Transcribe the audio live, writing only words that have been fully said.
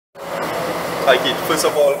Hi Keith, first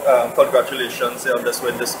of all, congratulations on this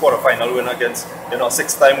win, this quarterfinal win against,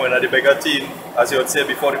 six-time winner, the bigger team, as you would say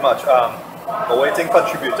before the match. But what do you think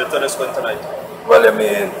contributed to this win tonight? Well,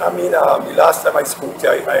 the last time I spoke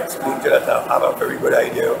to you, I explained to you that I have a very good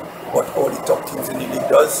idea what all the top teams in the league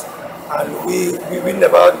does, and we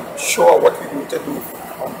never sure what we're going to do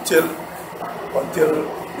until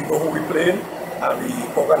we know who we're playing, and we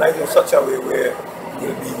organize in such a way where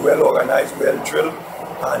we'll be well organized, well drilled,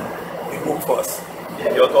 and it worked for us.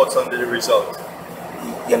 Your thoughts on the result?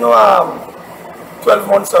 12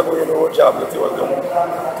 months ago, Jabloteh was going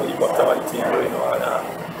to the bottom of the table,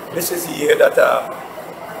 and this is the year that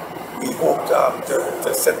we hope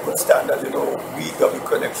to set good standards. We W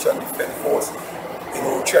Connection, Defense Force,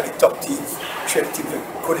 three of the top teams, three of the teams with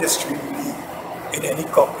good history in the league, in any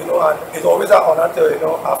cup, and it's always an honor to,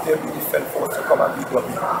 after the Defense Force to come and beat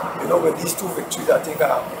W. With these two victories, I think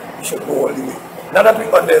we should go all the way. Not that we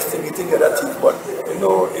underestimating the other teams, but it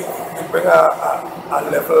bring a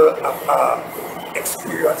level of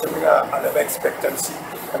experience, and bring a level of expectancy.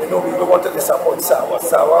 And we don't want to disappoint Sawa.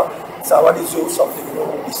 Sawa deserves something.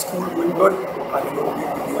 The school doing good, and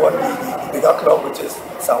we want the bigger club, which is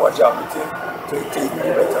Sawa Jabloteh, to take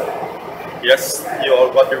me better. Yes, you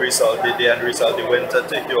all got the result, the end result, the win to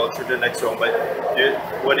take you all through the next round. But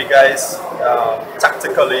were the guys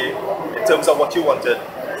tactically, in terms of what you wanted,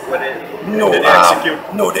 did they execute?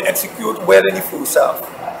 No, they execute well in the first half.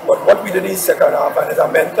 But what we did in the second half, and it's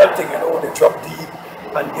a mental thing, they drop deep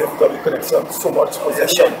and give W Connection so much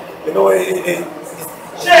possession.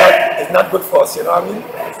 It's not good for us, you know what I mean?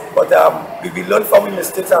 But we learn from our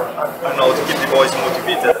mistakes and how to keep the boys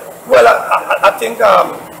motivated. Well, I think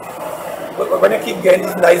when you keep getting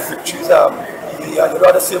these nice victories, you don't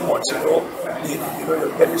have to say much,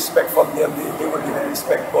 you get respect from them, they will give you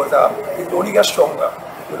respect, because it only gets stronger.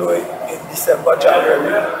 In December,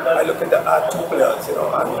 January, I look at the two players, and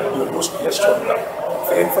you'll get stronger.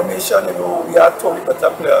 For information, we have 20 better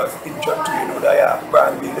players injured too, they are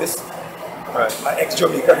Brian Willis, an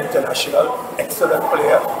ex-Jamaican international, excellent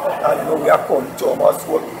player, and we are Colin Thomas,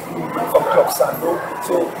 who from Club Sando.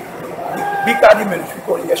 So, big arguments, we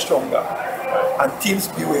can only get stronger, and teams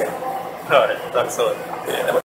beware. Alright, that's all. Yeah.